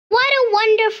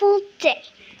wonderful day.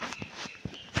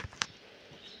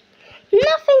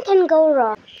 Nothing can go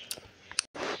wrong.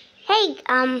 Hey,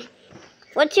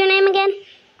 what's your name again?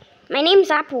 My name's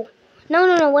Apple.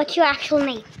 No, what's your actual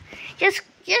name? Just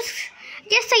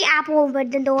say Apple over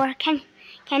the door.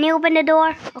 Can you open the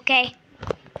door? Okay.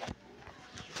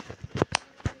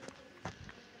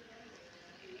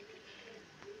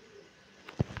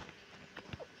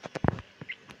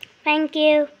 Thank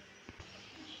you.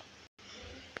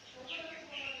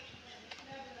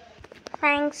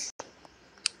 Thanks.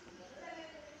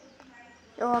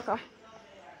 You're welcome.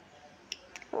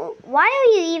 Why are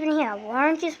you even here?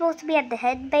 Weren't you supposed to be at the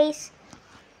head base?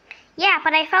 Yeah,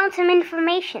 but I found some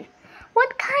information.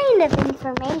 What kind of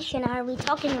information are we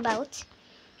talking about?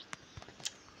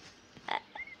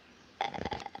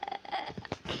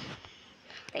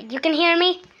 You can hear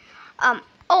me?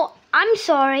 Oh, I'm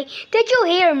sorry. Did you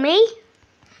hear me?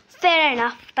 Fair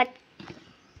enough, but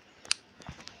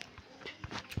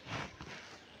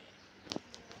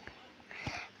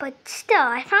still,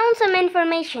 I found some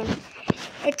information.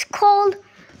 It's called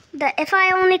the If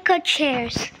I Only Could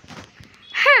Shares.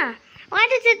 Huh, why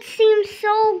does it seem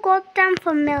so goddamn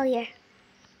familiar?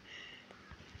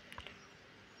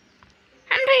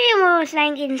 I'm pretty sure it was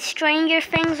like in Stranger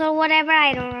Things or whatever,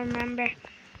 I don't remember.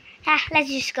 Let's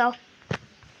just go.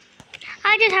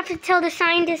 I just have to tell the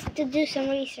scientists to do some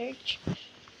research.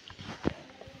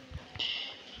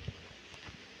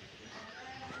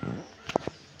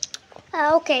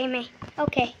 Okay, May.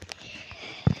 Okay.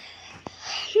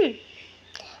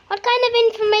 What kind of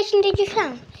information did you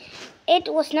find?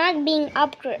 It was not being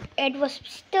upgraded. It was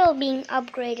still being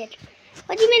upgraded.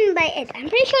 What do you mean by it? I'm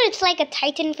pretty sure it's like a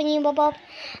Titan thingy bob.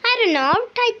 I don't know.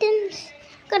 Titans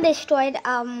got destroyed.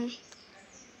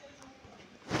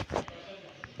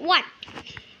 What?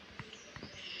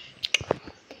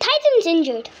 Titan's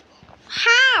injured.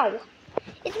 How?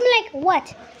 It's been like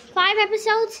what? 5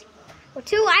 episodes? Or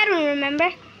 2? I don't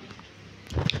remember.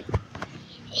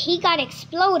 He got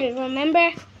exploded,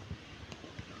 remember?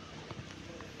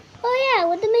 Oh yeah,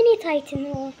 with the mini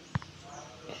Titan.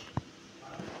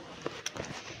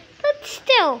 But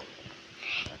still,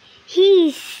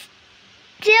 he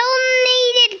still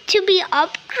needed to be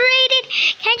upgraded.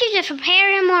 Can't you just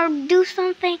repair him or do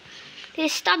something to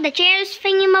stop the chairs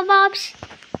thingy-mabobs?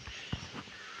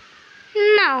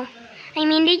 No. I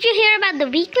mean, did you hear about the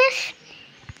weakness?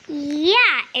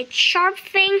 Yeah, it's sharp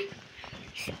thing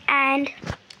and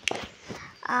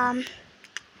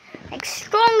like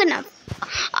strong enough.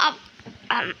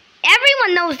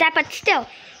 Everyone knows that, but still,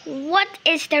 what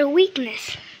is their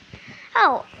weakness?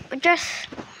 Oh, just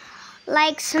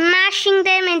like smashing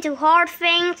them into hard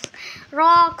things,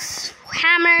 rocks,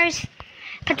 hammers,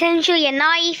 potentially a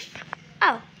knife.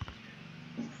 Oh,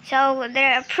 so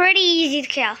they're pretty easy to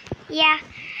kill. Yeah.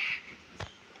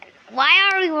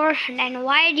 Why are we working? And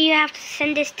why do you have to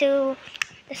send this to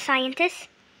the scientists?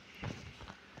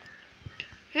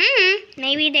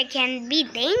 Maybe they can be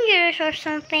dangerous or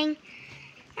something.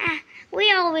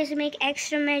 We always make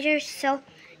extra measures, so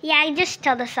yeah, I just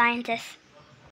tell the scientists.